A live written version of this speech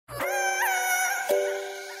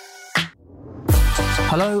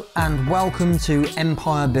Hello and welcome to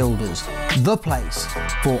Empire Builders, the place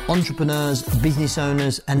for entrepreneurs, business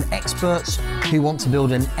owners and experts who want to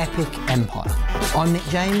build an epic empire. I'm Nick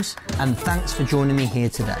James and thanks for joining me here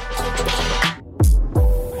today.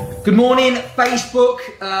 Good morning, Facebook.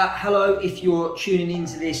 Hello, if you're tuning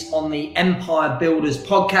into this on the Empire Builders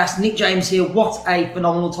podcast. Nick James here. What a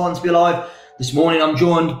phenomenal time to be alive. This morning I'm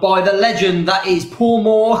joined by the legend that is Paul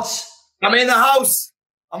Mort. I'm in the house.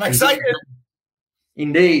 I'm excited.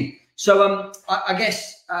 Indeed. So I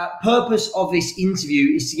guess purpose of this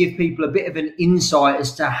interview is to give people a bit of an insight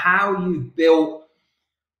as to how you've built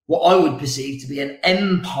what I would perceive to be an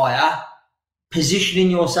empire, positioning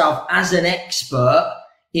yourself as an expert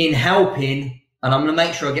in helping, and I'm going to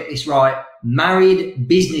make sure I get this right, married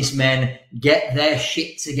businessmen get their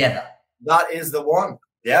shit together. That is the one.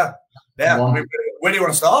 Yeah. Where do you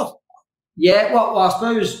want to start? Yeah, well, I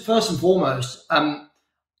suppose first and foremost,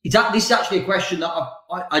 this is actually a question that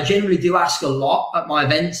I generally do ask a lot at my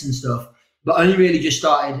events and stuff, but only really just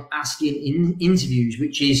started asking in interviews,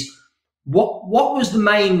 which is what was the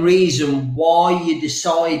main reason why you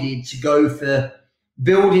decided to go for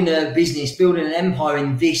building a business, building an empire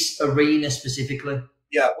in this arena specifically?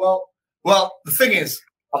 Yeah, well, the thing is,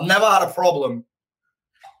 I've never had a problem.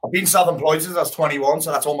 I've been self-employed since I was 21,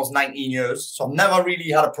 so that's almost 19 years. So I've never really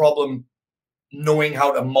had a problem knowing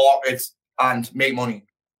how to market and make money.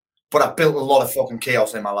 But I've built a lot of fucking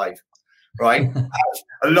chaos in my life, right?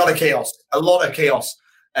 a lot of chaos. A lot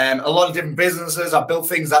of different businesses. I built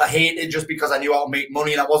things that I hated just because I knew how to make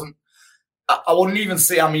money. And I wouldn't even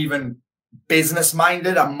say I'm even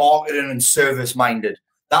business-minded. I'm marketing and service-minded.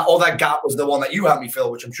 That other gap was the one that you had me fill,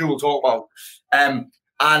 which I'm sure we'll talk about.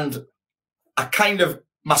 And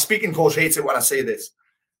my speaking coach hates it when I say this.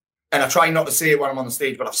 And I try not to say it when I'm on the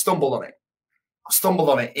stage, but I've stumbled on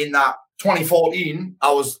it. In that 2014,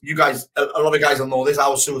 a lot of guys will know this, I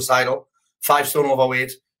was suicidal, 5 stone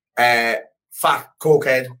overweight, fat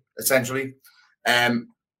cokehead, essentially. And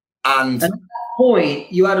at that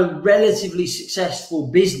point, you had a relatively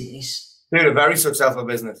successful business. Dude, a very successful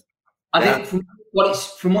business. I think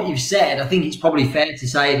from what you've said, I think it's probably fair to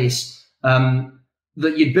say this, that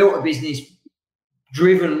you built a business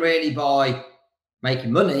driven really by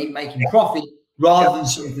making money, making profit, rather than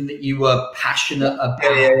something that you were passionate about.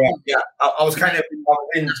 Yeah. I was kind of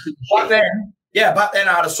back then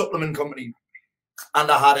I had a supplement company and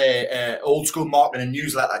I had a old school marketing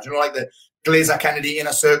newsletter. Do you know, like the Glazer Kennedy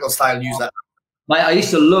Inner Circle style newsletter? Mate, I used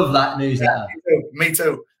to love that newsletter. Yeah, me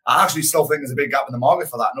too. I actually still think there's a big gap in the market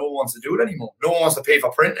for that. No one wants to do it anymore. No one wants to pay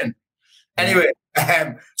for printing. Anyway,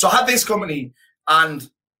 so I had this company and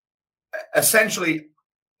essentially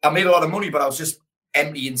I made a lot of money, but I was just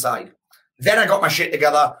empty inside. Then I got my shit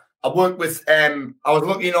together. I worked with, I was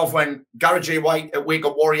lucky enough when Garrett J. White at Wake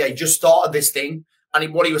Up Warrior, he just started this thing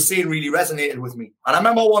and what he was saying really resonated with me. And I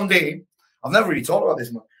remember one day, I've never really talked about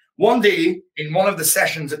this much. One day in one of the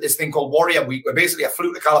sessions at this thing called Warrior Week, where basically I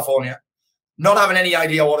flew to California, not having any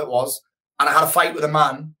idea what it was. And I had a fight with a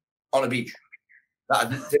man on a beach that I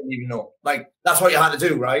didn't even know. Like, that's what you had to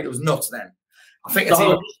do, right? It was nuts then. I think this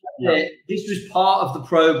was part of the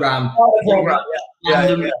program. Yeah.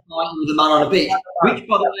 With a man on a beach, which,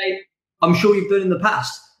 by the way, I'm sure you've done in the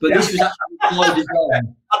past. But this was actually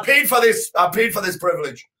I paid for this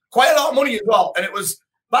privilege. Quite a lot of money as well. And it was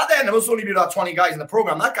back then. There must only be about 20 guys in the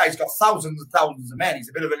program. That guy's got thousands and thousands of men. He's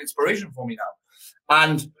a bit of an inspiration for me now.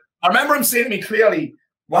 And I remember him saying to me clearly,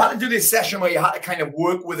 we had to do this session where you had to kind of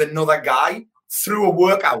work with another guy through a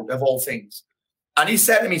workout of all things. And he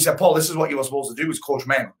said to me, he said, Paul, this is what you were supposed to do is coach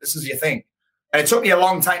men. This is your thing. And it took me a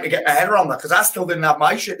long time to get my head around that because I still didn't have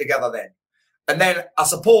my shit together then. And then I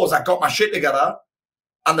suppose I got my shit together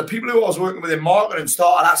and the people who I was working with in marketing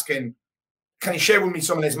started asking, can you share with me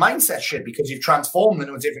some of this mindset shit because you've transformed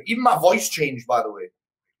into a different... Even my voice changed, by the way.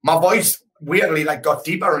 My voice weirdly got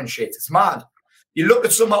deeper and shit. It's mad. You look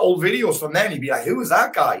at some of my old videos from then, you'd be like, who is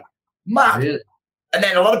that guy? Mad. Really? And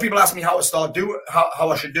then a lot of people ask me how I start doing how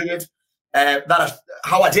I should do it,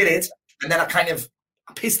 how I did it. And then I kind of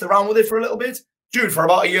pissed around with it for a little bit. Dude, for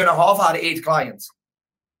about a year and a half, I had 8 clients.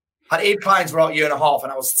 I had 8 clients for about a year and a half,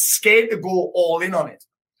 and I was scared to go all in on it.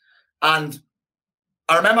 And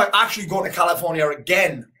I remember actually going to California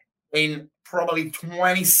again in probably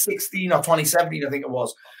 2016 or 2017, I think it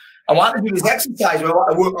was. I wanted to do this exercise where I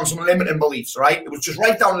wanted to work on some limiting beliefs, right? It was just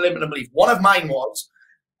write down a limiting belief. One of mine was,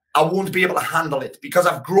 I won't be able to handle it because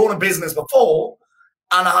I've grown a business before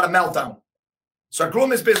and I had a meltdown. So I'd grown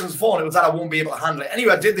this business before and it was that I won't be able to handle it.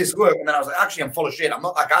 Anyway, I did this work and then I was like, actually, I'm full of shit. I'm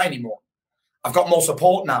not that guy anymore. I've got more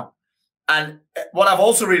support now. And what I've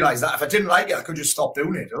also realized that if I didn't like it, I could just stop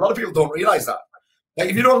doing it. A lot of people don't realize that. Like,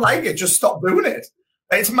 if you don't like it, just stop doing it.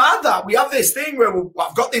 It's mad that we have this thing where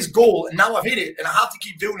I've got this goal and now I've hit it and I have to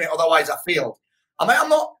keep doing it, otherwise I failed. I'm like,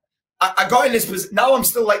 I got in this position. Now I'm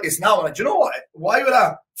still like this now. And like, do you know what? Why would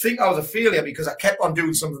I think I was a failure because I kept on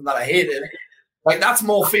doing something that I hated? Like, that's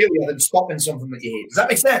more failure than stopping something that you hate. Does that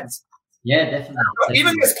make sense? Yeah, definitely.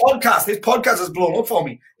 Even this podcast has blown up for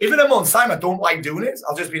me. Even in a month's time, I don't like doing it.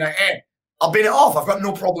 I'll just be like, I'll bin it off. I've got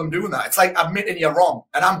no problem doing that. It's like admitting you're wrong.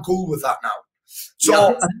 And I'm cool with that now.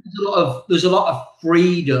 So I think there's a lot of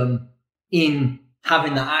freedom in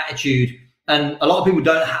having that attitude, and a lot of people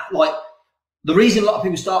don't have, like, the reason a lot of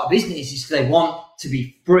people start a business is because they want to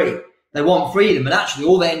be free. They want freedom, and actually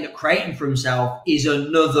all they end up creating for themselves is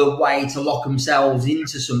another way to lock themselves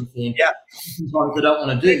into something. Yeah, sometimes they don't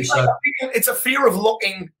want to do. So it's a fear of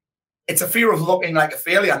looking. It's a fear of looking like a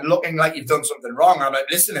failure and looking like you've done something wrong. I'm like,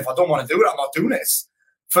 listen, if I don't want to do it, I'm not doing this.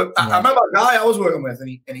 I remember a guy I was working with,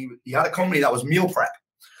 and he had a company that was meal prep.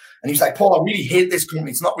 And he was like, Paul, I really hate this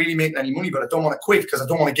company. It's not really making any money, but I don't want to quit because I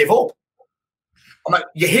don't want to give up. I'm like,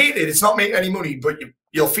 you hate it. It's not making any money, but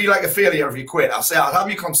you'll feel like a failure if you quit. I'll say, I'll have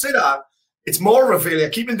you consider it's more of a failure.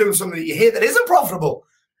 Keeping doing something that you hate that isn't profitable.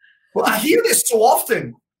 Well, I hear this so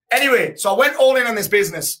often. Anyway, so I went all in on this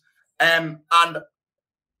business. And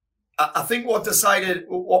I think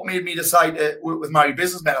what made me decide to work with married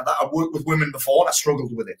businessmen, that I've worked with women before and I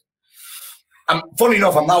struggled with it. And funny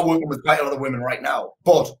enough, I'm now working with quite a lot of women right now,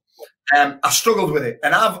 but I struggled with it.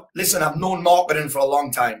 And I've known marketing for a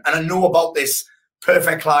long time, and I know about this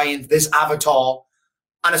perfect client, this avatar,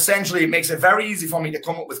 and essentially it makes it very easy for me to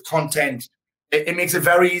come up with content. It makes it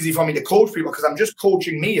very easy for me to coach people because I'm just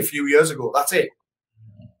coaching me a few years ago. That's it.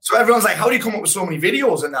 So everyone's like, how do you come up with so many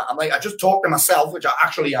videos and that? I'm like, I just talk to myself, which I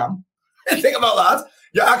actually am. Think about that.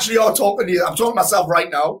 You actually are talking to you. I'm talking to myself right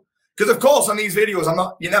now. Because, of course, on these videos,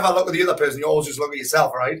 you never look at the other person. You always just look at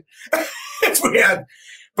yourself, right? It's weird.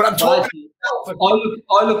 But I'm talking to myself.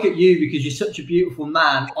 I look at you because you're such a beautiful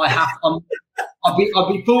man. I'd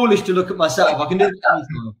be foolish to look at myself. I can do it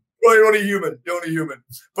anytime. Well, you're only human.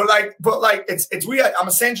 But it's weird. I'm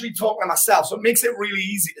essentially talking to myself. So it makes it really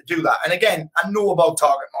easy to do that. And again, I know about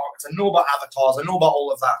target markets. I know about avatars. I know about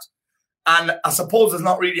all of that. And I suppose there's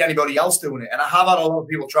not really anybody else doing it. And I have had a lot of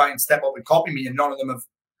people try and step up and copy me, and none of them have.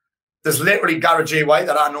 There's literally Garrett J. White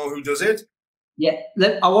that I know who does it. Yeah,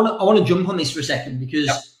 I want to jump on this for a second because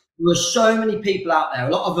there are so many people out there.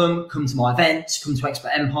 A lot of them come to my events, come to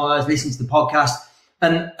Expert Empires, listen to the podcast.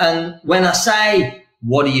 And when I say,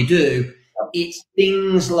 what do you do? It's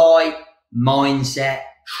things like mindset,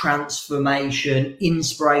 transformation,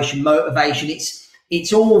 inspiration, motivation.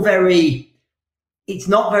 It's all it's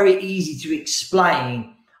not very easy to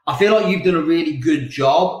explain. I feel like you've done a really good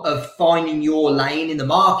job of finding your lane in the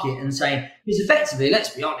market and saying, because effectively,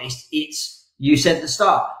 let's be honest, it's, you said at the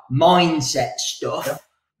start, mindset stuff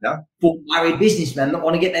for married businessmen that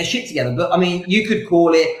want to get their shit together. But I mean, you could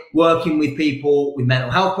call it working with people with mental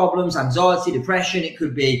health problems, anxiety, depression. It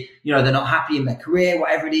could be, they're not happy in their career,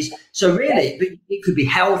 whatever it is. So really, it could be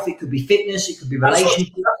health, it could be fitness, it could be relationships.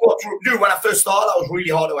 That's what I do. When I first started, that was really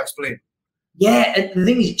hard to explain. Yeah, and the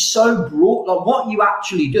thing is, it's so broad. Like, what you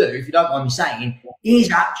actually do, if you don't mind me saying,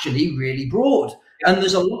 is actually really broad. And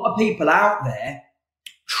there's a lot of people out there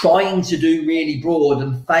trying to do really broad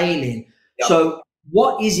and failing. Yep. So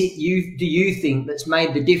what is it do you think that's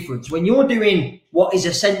made the difference when you're doing what is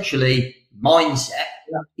essentially mindset?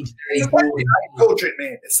 It's very broad. Life coaching,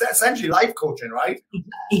 man. It's essentially life coaching, right?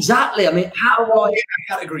 Exactly. I mean, how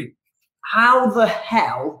the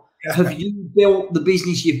hell have you built the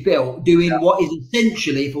business you've built doing what is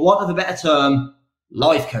essentially, for want of a better term,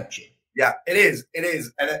 life coaching? Yeah, it is.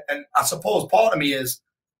 And I suppose part of me is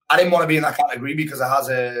I didn't want to be in that category because it has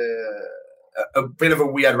a bit of a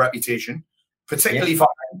weird reputation, particularly for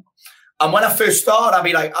men. And when I first started, I'd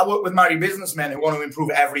be like, I work with married businessmen who want to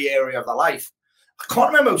improve every area of their life. I can't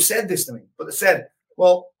remember who said this to me, but they said,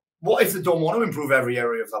 well, what if they don't want to improve every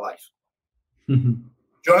area of their life? Do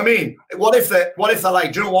you know what I mean? What if they're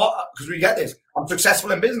like, do you know what? Because we get this. I'm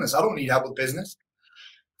successful in business. I don't need help with business.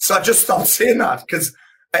 So I just stopped saying that because,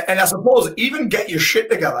 and I suppose even get your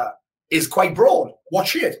shit together is quite broad. What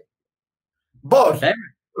shit? But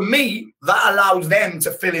for me, that allows them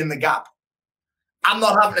to fill in the gap. I'm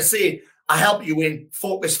not having to say, I help you in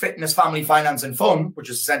focus, fitness, family, finance, and fun,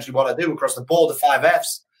 which is essentially what I do across the board, the 5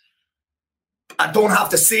 Fs. I don't have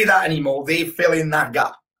to say that anymore. They fill in that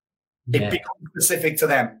gap. It becomes specific to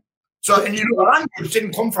them. So, and the language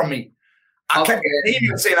didn't come from me. I kept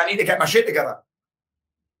saying I need to get my shit together.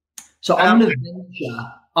 So I'm going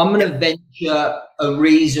to venture a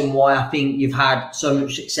reason why I think you've had so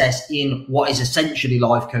much success in what is essentially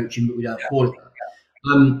life coaching, but we don't call it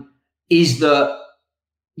that, is that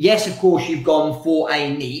yes, of course, you've gone for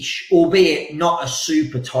a niche, albeit not a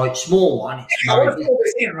super tight, small one. I want to throw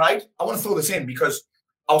this in, right? I want to throw this in because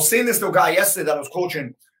I was saying this to a guy yesterday that I was coaching.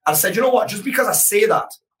 And I said, you know what? Just because I say that,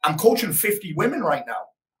 I'm coaching 50 women right now.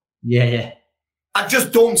 Yeah. I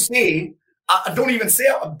just don't say, I don't even say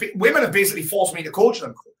it. Women have basically forced me to coach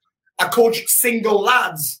them. I coach single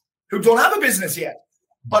lads who don't have a business yet.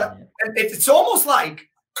 But it's almost like,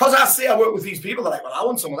 because I say I work with these people, they're like, well, I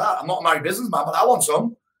want some of that. I'm not a married businessman, but I want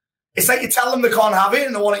some. It's like you tell them they can't have it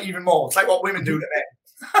and they want it even more. It's like what women do to men.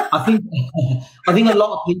 I think a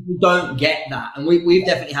lot of people don't get that. And we've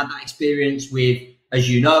definitely had that experience with, as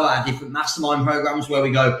you know, our different mastermind programs where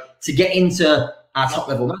we go to get into our top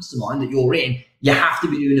level mastermind that you're in, you have to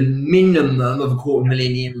be doing a minimum of $250,000 a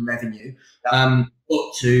year in revenue, up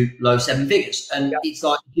to low 7 figures. And it's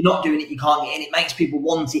like, if you're not doing it, you can't get in. It makes people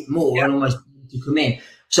want it more and almost to come in.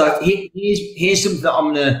 So here's something that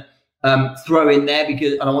I'm going to throw in there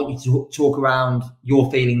and I want you to talk around your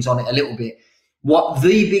feelings on it a little bit. What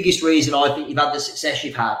the biggest reason I think you've had the success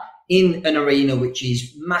you've had in an arena which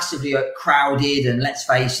is massively crowded, and let's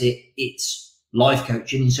face it, it's life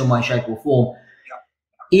coaching in some way, shape or form,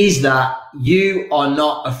 is that you are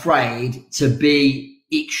not afraid to be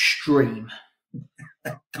extreme.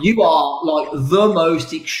 You are like the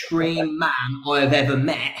most extreme man I have ever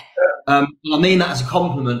met. I mean that as a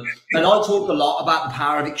compliment. And I talk a lot about the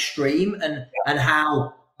power of extreme and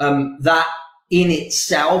how that in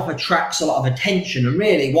itself attracts a lot of attention. And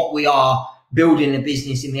really what we are building a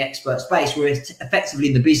business in the expert space, we're effectively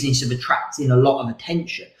in the business of attracting a lot of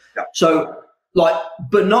attention. So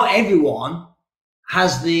but not everyone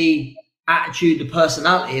has the attitude, the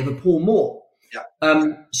personality of a Paul Moore.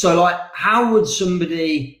 So how would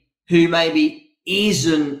somebody who maybe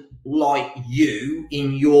isn't like you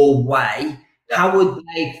in your way, how would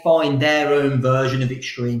they find their own version of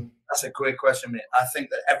extreme? That's a great question, mate. I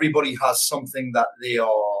think that everybody has something that they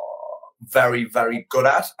are very, very good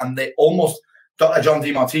at, and they almost, Dr. John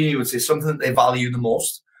DeMartini would say, something that they value the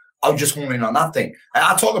most. I'll just hone in on that thing.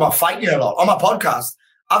 I talk about fighting a lot on my podcast.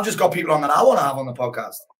 I've just got people on that I want to have on the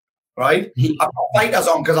podcast, right? I've got fighters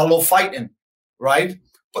on because I love fighting, right?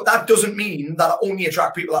 But that doesn't mean that I only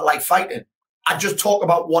attract people that like fighting. I just talk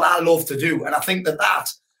about what I love to do. And I think that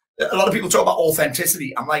a lot of people talk about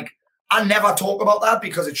authenticity. I'm like, I never talk about that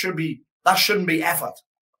because that shouldn't be effort.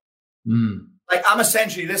 Like I'm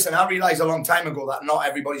essentially, listen, I realized a long time ago that not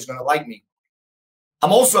everybody's going to like me.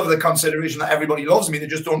 I'm also of the consideration that everybody loves me. They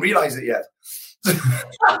just don't realize it yet.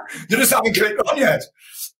 They just haven't clicked on yet.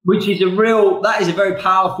 Which is that is a very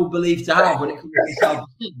powerful belief to have when it comes to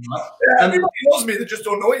self-esteem, right? Everybody loves me, they just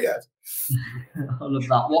don't know it yet. I love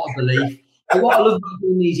that. What a belief. And what I love about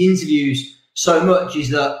doing these interviews so much is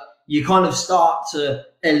that you kind of start to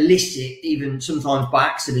elicit, even sometimes by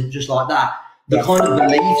accident, just like that, the kind of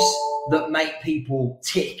beliefs that make people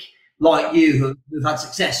tick, like you, who've had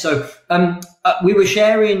success. So we were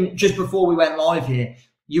sharing, just before we went live here,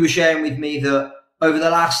 you were sharing with me that over the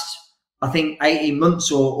last, I think, 18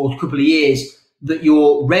 months or a couple of years, that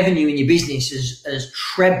your revenue in your business has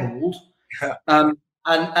trebled. And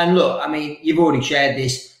look, I mean, you've already shared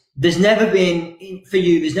this. There's never been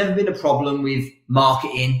a problem with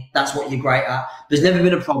marketing. That's what you're great at. There's never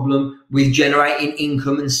been a problem with generating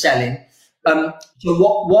income and selling. So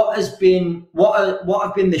what have been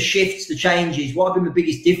the shifts, the changes? What have been the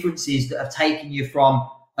biggest differences that have taken you from,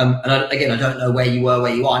 again, I don't know where you were,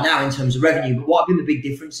 where you are now in terms of revenue, but what have been the big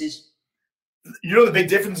differences? You know, the big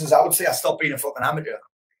difference is I would say I stopped being a fucking amateur.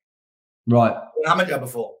 Right. An amateur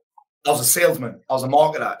before. I was a salesman. I was a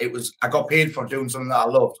marketer. I got paid for doing something that I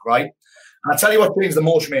loved, right? And I tell you what changed the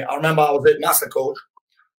most, mate. I remember I was at Master Coach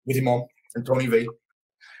with your mum and Tony V.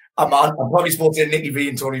 I'm probably supposed to say Nicky V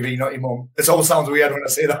and Tony V, not your mum. This all sounds weird when I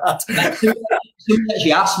say that. Somebody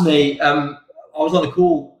actually asked me, I was on a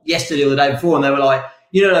call yesterday or the day before, and they were like,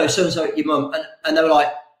 so-and-so, your mum. And they were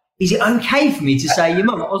like, is it okay for me to say your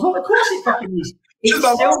mum? I was like, of course it fucking is. It's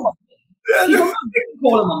still you can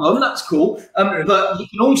call her my mum, that's cool. But you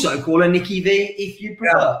can also call her Nicky V if you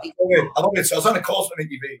prefer. I love it. So I was on a course with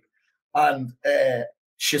Nicky V, and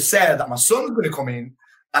she said that my son's going to come in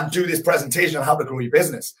and do this presentation on how to grow your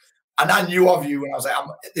business. And I knew of you, and I was like,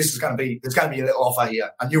 there's going to be a little offer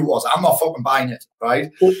here. I knew it was. I'm not fucking buying it,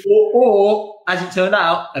 right? Or as it turned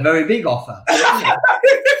out, a very big offer.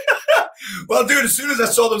 Well, dude, as soon as I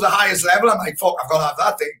saw there was the highest level, I'm like, fuck, I've got to have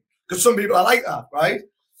that thing. Because some people are like that, right?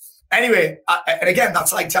 Anyway, and again,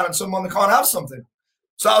 that's like telling someone they can't have something.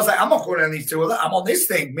 So I was like, I'm not going on these two of that. I'm on this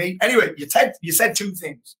thing, me. Anyway, you said two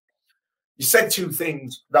things. You said two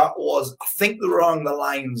things that was, I think they were along the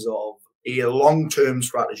lines of a long-term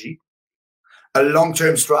strategy a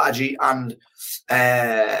long-term strategy and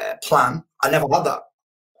plan. I never had that.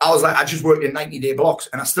 I was like, I just worked in 90-day blocks,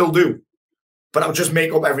 and I still do. But I would just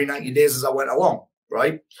make up every 90 days as I went along,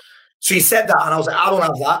 right? So he said that, and I was like, I don't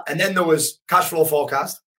have that. And then there was cash flow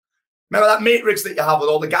forecast. Remember that matrix that you have with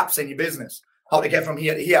all the gaps in your business, how to get from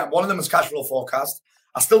here to here? One of them is cash flow forecast.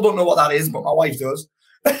 I still don't know what that is, but my wife does.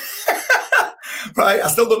 Right? I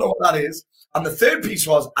still don't know what that is. And the third piece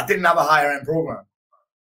was I didn't have a higher end program.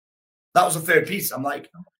 That was the third piece. I'm like,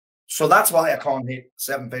 so that's why I can't hit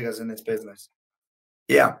 7 figures in this business.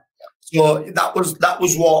 Yeah. So that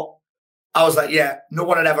was what I was like, yeah, no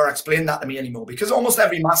one had ever explained that to me anymore, because almost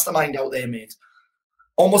every mastermind out there, mate,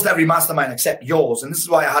 almost every mastermind except yours, and this is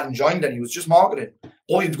why I hadn't joined any, was just marketing.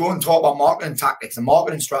 All you'd go and talk about marketing tactics and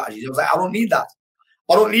marketing strategies. I was like, I don't need that.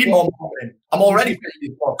 I don't need more marketing. I'm already ready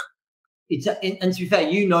to talk. And to be fair,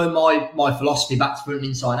 you know my philosophy back to front and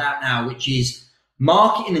inside out now, which is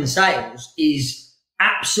marketing and sales is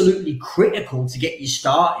absolutely critical to get you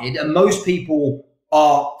started. And most people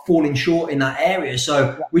are falling short in that area.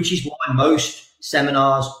 So, which is why most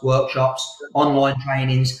seminars, workshops, online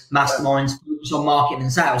trainings, masterminds focus on marketing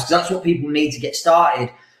and sales, because that's what people need to get started.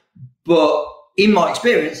 But in my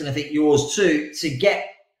experience, and I think yours too, to get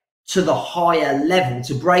to the higher level,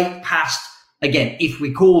 to break past, again, if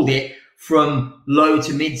we called it from low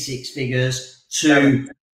to mid 6 figures to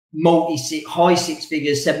high 6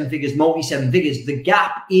 figures, 7 figures, multi 7 figures, the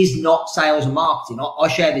gap is not sales and marketing. I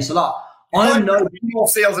share this a lot. I'm no more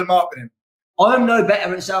sales and marketing. I'm no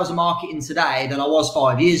better at sales and marketing today than I was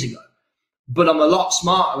 5 years ago, but I'm a lot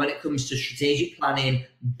smarter when it comes to strategic planning,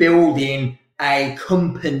 building a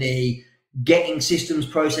company, getting systems,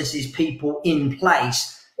 processes, people in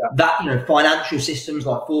place. That, financial systems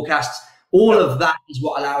like forecasts, all of that is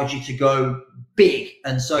what allows you to go big.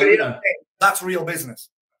 And so, that's real business.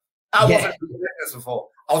 I wasn't real business before.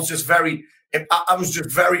 I was just very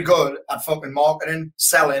good at fucking marketing,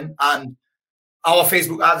 selling, and our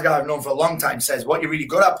Facebook ads guy I've known for a long time says what you're really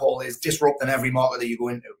good at, Paul, is disrupting every market that you go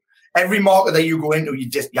into. Every market that you go into, you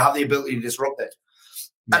have the ability to disrupt it.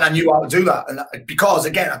 And I knew how to do that. And because,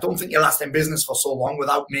 again, I don't think you last in business for so long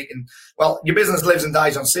without your business lives and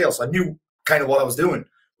dies on sales. So I knew kind of what I was doing.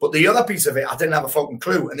 But the other piece of it, I didn't have a fucking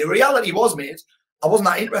clue. And the reality was, mate, I wasn't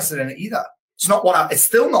that interested in it either. It's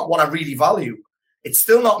still not what I really value. It's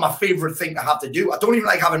still not my favorite thing to have to do. I don't even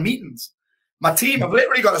like having meetings. My team have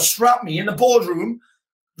literally got to strap me in the boardroom.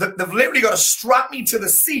 They've literally got to strap me to the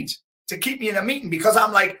seat to keep me in a meeting, because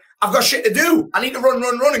I'm like, I've got shit to do. I need to run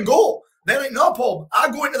and go. They're like, no, Paul,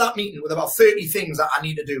 I go into that meeting with about 30 things that I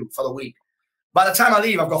need to do for the week. By the time I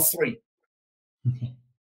leave, I've got 3.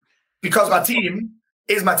 Because my team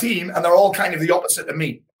is my team, and they're all kind of the opposite of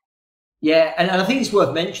me. Yeah, and I think it's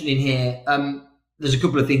worth mentioning here, there's a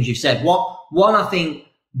couple of things you've said. One, I think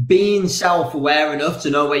being self-aware enough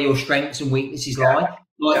to know where your strengths and weaknesses lie.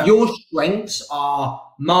 Your strengths are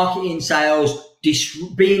marketing, sales,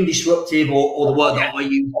 being disruptive, or the word that I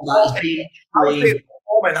use that is being extreme.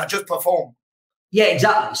 I just perform. Yeah,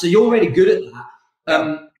 exactly. So you're really good at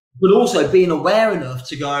that. But also being aware enough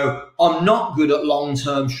to go, I'm not good at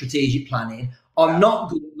long-term strategic planning. I'm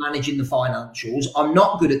not good at managing the financials. I'm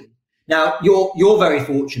not good at. Now, you're very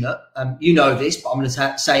fortunate. You know this, but I'm going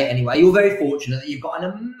to say it anyway. You're very fortunate that you've got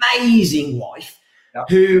an amazing wife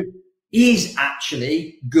who is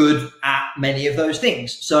actually good at many of those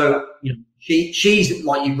things. So, she's,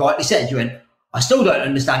 like you rightly said, you went, I still don't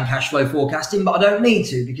understand cash flow forecasting, but I don't need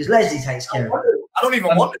to, because Leslie takes care of it. I don't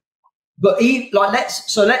even want it. But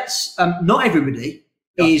let's not everybody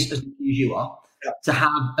is as good as you are to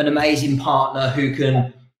have an amazing partner who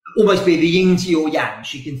can almost be the yin to your yang.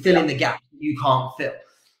 She can fill in the gaps that you can't fill.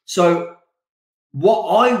 So what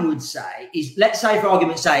I would say is, let's say for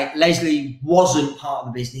argument's sake, Leslie wasn't part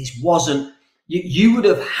of the business, you would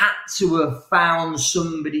have had to have found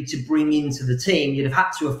somebody to bring into the team. You'd have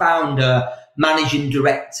had to have found a managing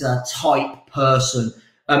director type person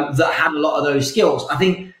that had a lot of those skills. I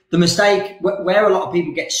think the mistake where a lot of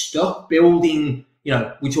people get stuck building,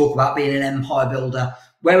 we talk about being an empire builder,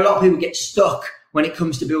 where a lot of people get stuck when it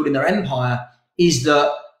comes to building their empire is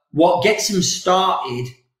that what gets them started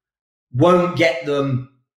won't get them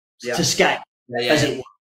to scale, as it were.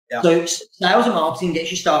 Yeah. So sales and marketing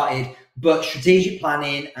gets you started, but strategic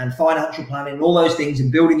planning and financial planning and all those things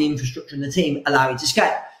and building the infrastructure and the team allow you to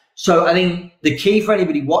scale. So I think the key for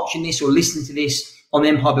anybody watching this or listening to this on the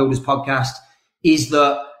Empire Builders podcast is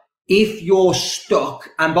that if you're stuck,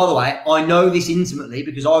 and by the way, I know this intimately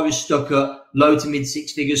because I was stuck at low to mid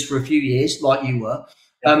 6 figures for a few years, like you were.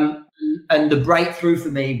 And the breakthrough for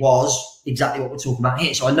me was exactly what we're talking about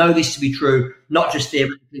here. So I know this to be true, not just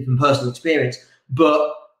theoretically from personal experience,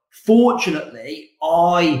 but fortunately,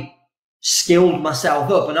 I skilled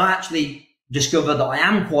myself up and I actually discovered that I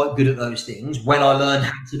am quite good at those things when I learned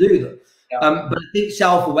how to do them. Yeah. But I think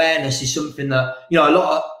self-awareness is something that, a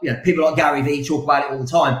lot of people like Gary Vee talk about it all the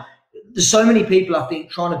time. There's so many people, I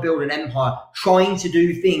think, trying to build an empire, trying to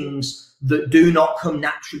do things that do not come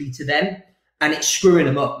naturally to them, and it's screwing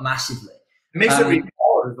them up massively. It makes it really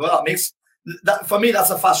hard as well. It makes that, for me, that's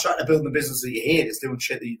a fast track to building the business that you hate, is doing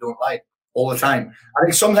shit that you don't like all the time. I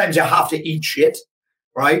think sometimes you have to eat shit,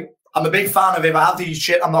 right? I'm a big fan of, if I have to eat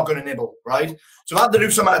shit, I'm not going to nibble, right? So if I have to do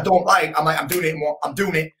something I don't like, I'm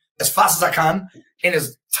doing it as fast as I can in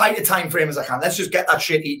as tight a time frame as I can. Let's just get that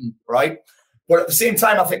shit eaten, right? But at the same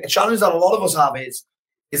time, I think the challenge that a lot of us have is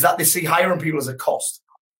that they see hiring people as a cost,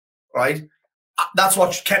 right? That's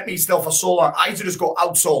what kept me still for so long. I used to just go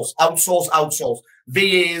outsource.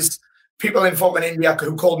 VAs, people in fucking India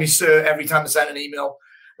who called me sir every time I sent an email.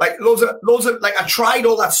 Like loads of like, I tried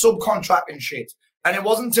all that subcontracting shit. And it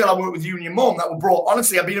wasn't until I worked with you and your mum that we brought,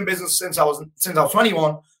 honestly, I've been in business since I was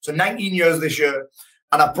 21, so 19 years this year.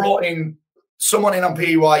 And I brought in someone in on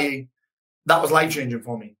PAYE that was life-changing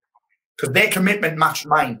for me because their commitment matched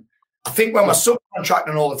mine. I think when we're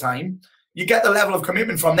subcontracting all the time, you get the level of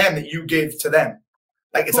commitment from them that you give to them.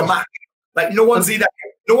 Like it's a match. Like no one's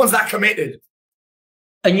that committed.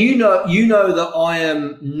 And you know that I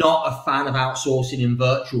am not a fan of outsourcing in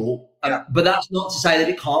virtual, but that's not to say that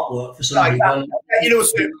it can't work for some people. It got me to a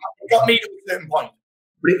certain point.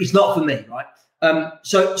 But it's not for me, right?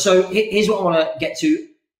 So here's what I want to get to,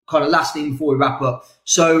 kind of last thing before we wrap up.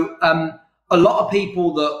 So a lot of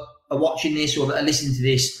people that are watching this or that are listening to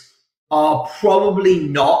this are probably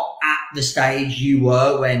not at the stage you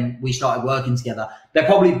were when we started working together. They're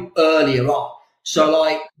probably earlier on. So,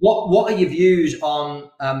 like, what are your views on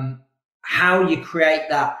how you create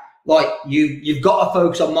that? Like, you've got to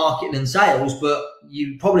focus on marketing and sales, but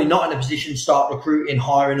you're probably not in a position to start recruiting,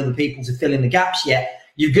 hiring other people to fill in the gaps yet.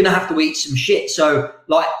 You're going to have to eat some shit. So,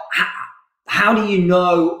 like, how do you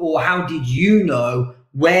know, or how did you know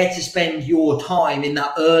where to spend your time in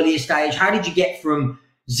that earlier stage? How did you get from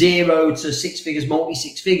 0 to 6 figures,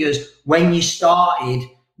 multi-6 figures when you started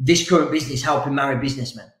this current business helping married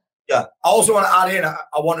businessmen? Yeah, I also want to add in,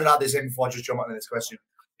 I wanted to add this in before I just jump into this question.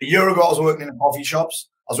 A year ago, I was working in coffee shops.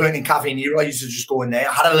 I was working in Cafe Nero. I used to just go in there.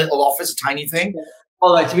 I had a little office, a tiny thing.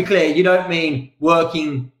 Although, to be clear, you don't mean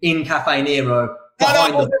working in Cafe Nero.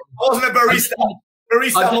 I wasn't a barista.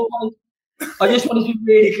 I just wanted to be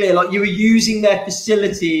really clear. Like, you were using their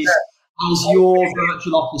facilities as your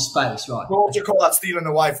virtual office space, right? What do you call that? Stealing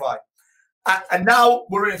the Wi-Fi. And now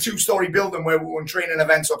we're in a 2-story building where we're training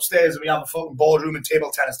events upstairs, and we have a fucking boardroom and table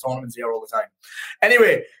tennis tournaments here all the time.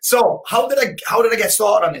 Anyway, so how did I get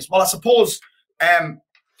started on this? Well, I suppose I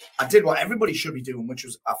did what everybody should be doing, which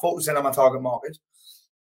was I focused in on my target market,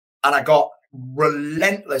 and I got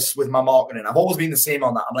relentless with my marketing. I've always been the same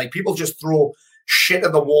on that. I'm like, people just throw shit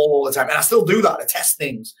at the wall all the time, and I still do that. I test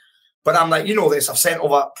things, but I'm like, this. I've sent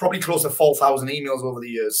over probably close to 4,000 emails over the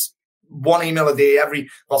years. 1 email a day,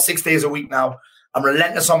 6 days a week now. I'm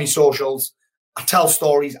relentless on my socials. I tell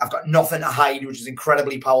stories. I've got nothing to hide, which is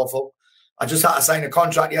incredibly powerful. I just had to sign a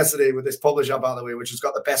contract yesterday with this publisher, by the way, which has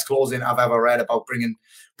got the best clause in I've ever read about bringing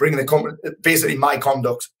the company, basically my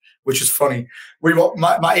conduct, which is funny.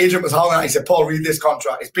 My agent was holding out. He said, Paul, read this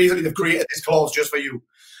contract. It's basically they've created this clause just for you.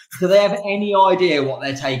 Do they have any idea what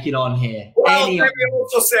they're taking on here? Well,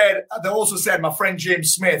 they also said my friend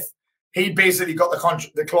James Smith, he basically got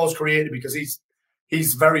the clause created because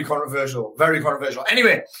he's very controversial.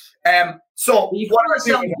 Anyway, so you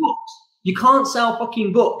can't sell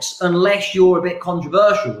fucking books unless you're a bit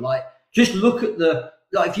controversial. Like, just look at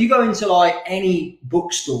if you go into like any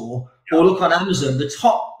bookstore or look on Amazon, the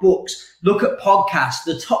top books, look at podcasts,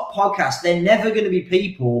 the top podcasts, they're never going to be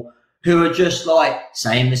people who are just like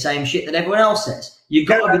saying the same shit that everyone else says. You've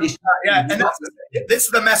got to be this. Yeah, and this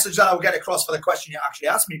is the message that I will get across for the question you actually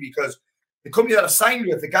asked me, because the company that I've signed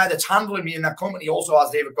with, the guy that's handling me in that company also has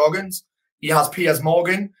David Goggins. He has Piers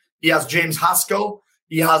Morgan. He has James Haskell.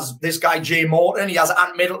 He has this guy, Jay Morton. He has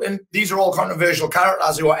Ant Middleton. These are all controversial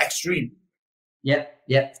characters who are extreme. Yep.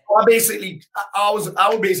 I would basically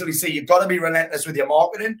say you've got to be relentless with your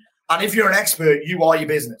marketing. And if you're an expert, you are your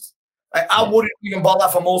business. I wouldn't even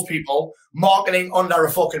bother for most people marketing under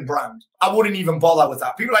a fucking brand. I wouldn't even bother with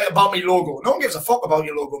that. People are like, about me logo. No one gives a fuck about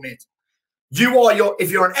your logo, mate.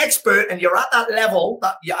 If you're an expert and you're at that level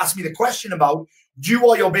that you asked me the question about, you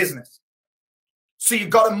are your business. So you've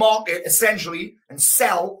got to market essentially and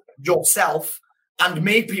sell yourself and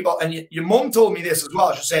make people. And your mum told me this as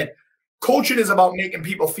well. She said, coaching is about making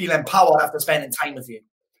people feel empowered after spending time with you.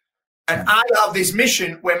 And I have this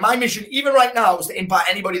mission where my mission, even right now, is to impact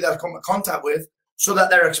anybody that I come into contact with so that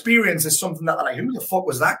their experience is something that they're like, who the fuck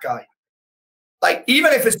was that guy? Like,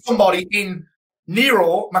 even if it's somebody in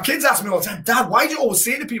Nero, my kids ask me all the time, Dad, why do you always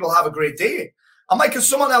say to people, have a great day? I'm like, because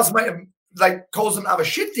someone else might have, like, caused them to have a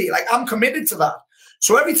shit day. Like, I'm committed to that.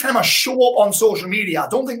 So every time I show up on social media, I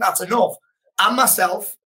don't think that's enough. I'm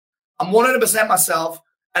myself. I'm 100% myself.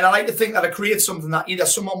 And I like to think that I create something that either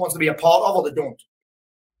someone wants to be a part of or they don't.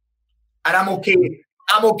 And I'm okay.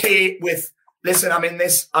 I'm okay with, listen, I'm in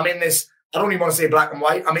this. I don't even want to say black and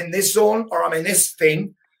white. I'm in this zone or I'm in this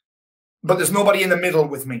thing, but there's nobody in the middle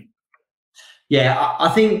with me. Yeah, I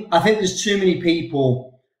think there's too many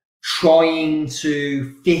people trying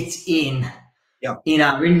to fit in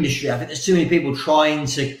our industry. I think there's too many people trying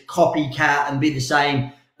to copycat and be the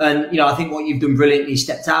same. And, I think what you've done brilliantly is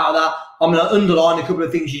stepped out of that. I'm going to underline a couple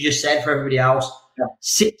of things you just said for everybody else. Yeah.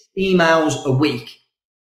 6 emails a week.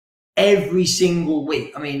 Every single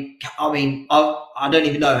week. I mean, I don't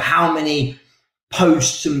even know how many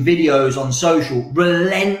posts and videos on social,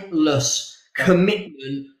 relentless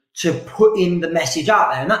commitment to putting the message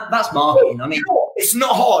out there. And that's marketing. I mean, it's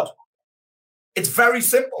not hard. It's very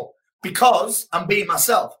simple because I'm being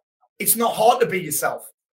myself. It's not hard to be yourself.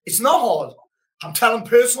 It's not hard. I'm telling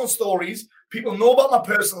personal stories. People know about my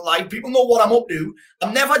personal life. People know what I'm up to.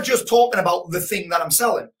 I'm never just talking about the thing that I'm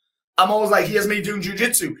selling. I'm always like, here's me doing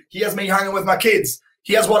jiu-jitsu. Here's me hanging with my kids.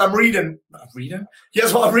 Here's what I'm reading.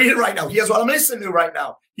 Here's what I'm reading right now. Here's what I'm listening to right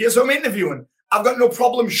now. Here's who I'm interviewing. I've got no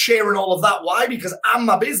problem sharing all of that. Why? Because I'm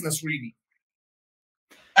my business, really.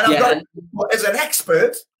 And as an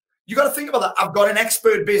expert, you got to think about that. I've got an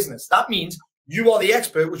expert business. That means you are the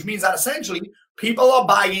expert, which means that essentially people are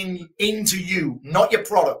buying into you, not your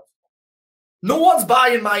product. No one's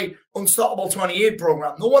buying my Unstoppable 28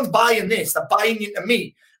 program. No one's buying this. They're buying into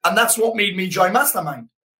me. And that's what made me join Mastermind.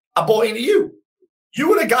 I bought into you. You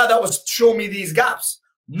were the guy that was showing me these gaps,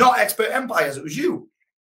 not Expert Empires. It was you.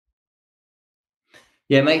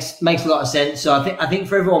 Yeah, it makes a lot of sense. So I think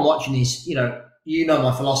for everyone watching this, you know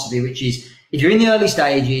my philosophy, which is if you're in the early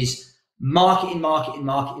stages, marketing,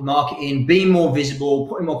 being more visible,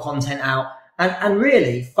 putting more content out, and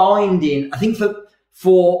really finding, I think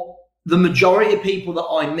for the majority of people that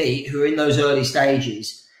I meet who are in those early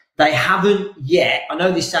stages, they haven't yet, I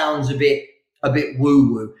know this sounds a bit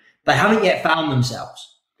woo-woo, they haven't yet found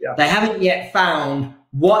themselves. Yeah. They haven't yet found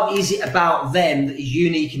what is it about them that is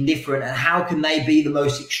unique and different, and how can they be the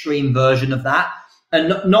most extreme version of that? And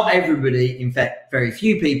not everybody, in fact, very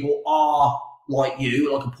few people are like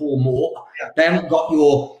you, like a Paul Moore. Yeah. They haven't got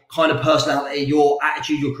your kind of personality, your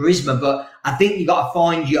attitude, your charisma, but I think you got to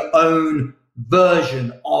find your own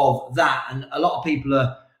version of that. And a lot of people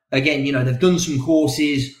are, again, they've done some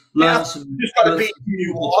courses, learned some. You just got to be who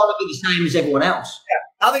you are. Trying to be the same as everyone else.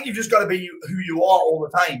 Yeah, I think you've just got to be who you are all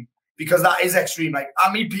the time, because that is extreme. Like,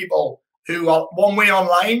 I meet people who are one way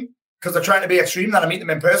online because they're trying to be extreme, then I meet them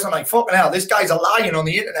in person. I'm like, fucking hell, this guy's a lion on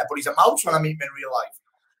the internet, but he's a mouse when I meet him in real life.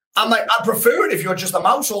 I'm like, I'd prefer it if you're just a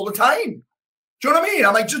mouse all the time. Do you know what I mean?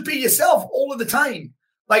 I'm like, just be yourself all of the time.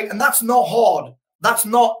 Like, and that's not hard. That's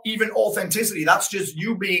not even authenticity. That's just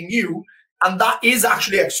you being you. And that is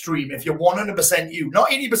actually extreme if you're 100% you. Not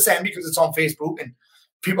 80% because it's on Facebook and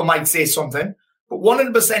people might say something, but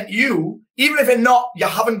 100% you, even if you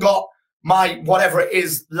haven't got my whatever it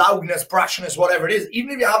is, loudness, brashness, whatever it is,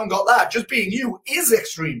 even if you haven't got that, just being you is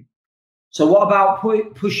extreme. So what about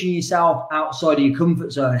pushing yourself outside of your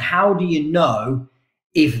comfort zone? How do you know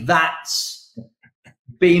if that's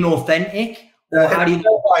being authentic, or how do you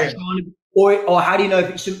know or how do you know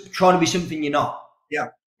if it's trying to be something you're not? Yeah.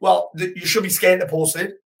 Well, you should be scared to post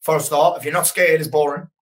it, first off. If you're not scared, it's boring,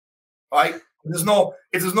 right? If there's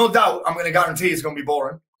no doubt, I'm going to guarantee it's going to be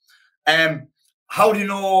boring. How do you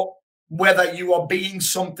know whether you are being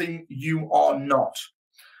something you are not?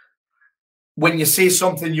 When you say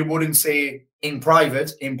something you wouldn't say in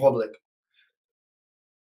private, in public.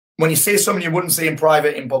 When you say something you wouldn't say in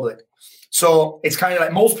private, in public. So it's kind of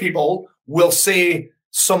like most people will say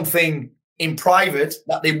something in private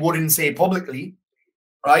that they wouldn't say publicly,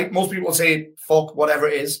 right? Most people say, fuck, whatever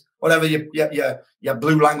it is, whatever your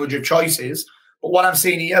blue language of choice is. But what I'm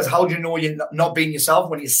saying here is, how do you know you're not being yourself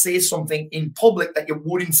when you say something in public that you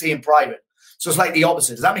wouldn't say in private? So it's like the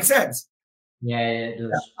opposite. Does that make sense? Yeah, it does.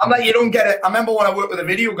 Yeah. I'm like, you don't get it. I remember when I worked with a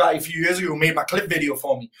video guy a few years ago who made my clip video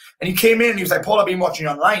for me. And he came in and he was like, Paul, I've been watching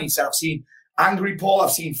you online. He said, I've seen angry Paul,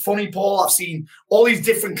 I've seen funny Paul, I've seen all these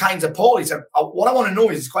different kinds of Paul. He said, what I want to know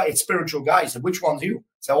is, he's quite a spiritual guy. He said, which one's you? I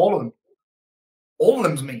said, all of them. All of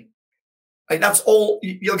them's me. Like that's all,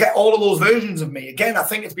 you'll get all of those versions of me. Again, I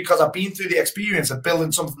think it's because I've been through the experience of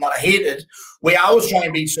building something that I hated, where I was trying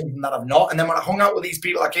to be something that I'm not. And then when I hung out with these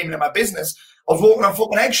people that came into my business, I was walking on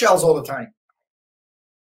fucking eggshells all the time.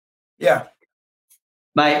 Yeah.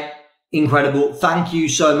 Mate, incredible. Thank you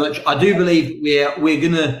so much. I do believe we're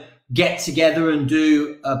going to get together and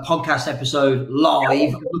do a podcast episode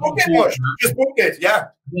live. Just book it, yeah.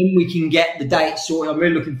 When we can get the date sorted. I'm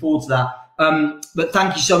really looking forward to that. But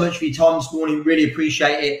thank you so much for your time this morning. Really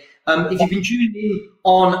appreciate it. If you've been tuning in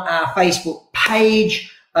on our Facebook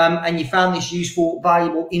page and you found this useful,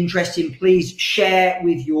 valuable, interesting, please share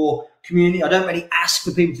with your community. I don't really ask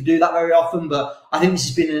for people to do that very often, but I think this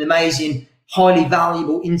has been an amazing, highly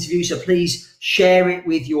valuable interview. So please share it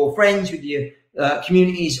with your friends, with your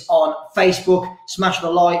communities on Facebook. Smash the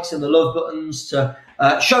likes and the love buttons to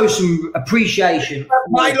show some appreciation.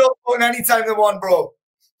 My love button anytime they want, bro.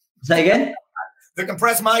 Say again? They can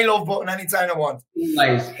press my love button anytime they want.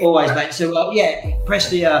 Always, mate. So,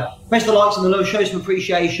 press the likes and the love, show some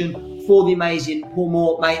appreciation for the amazing Paul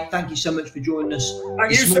Moore. Mate, thank you so much for joining us.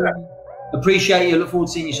 Thank you, sir. Appreciate you. Look forward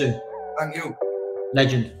to seeing you soon. Thank you.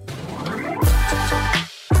 Legend.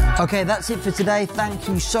 Okay, that's it for today. Thank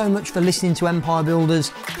you so much for listening to Empire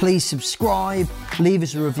Builders. Please subscribe, leave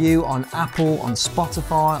us a review on Apple, on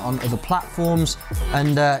Spotify, on other platforms,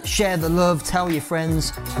 and share the love, tell your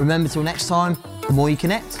friends. Remember, till next time, the more you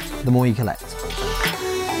connect, the more you collect.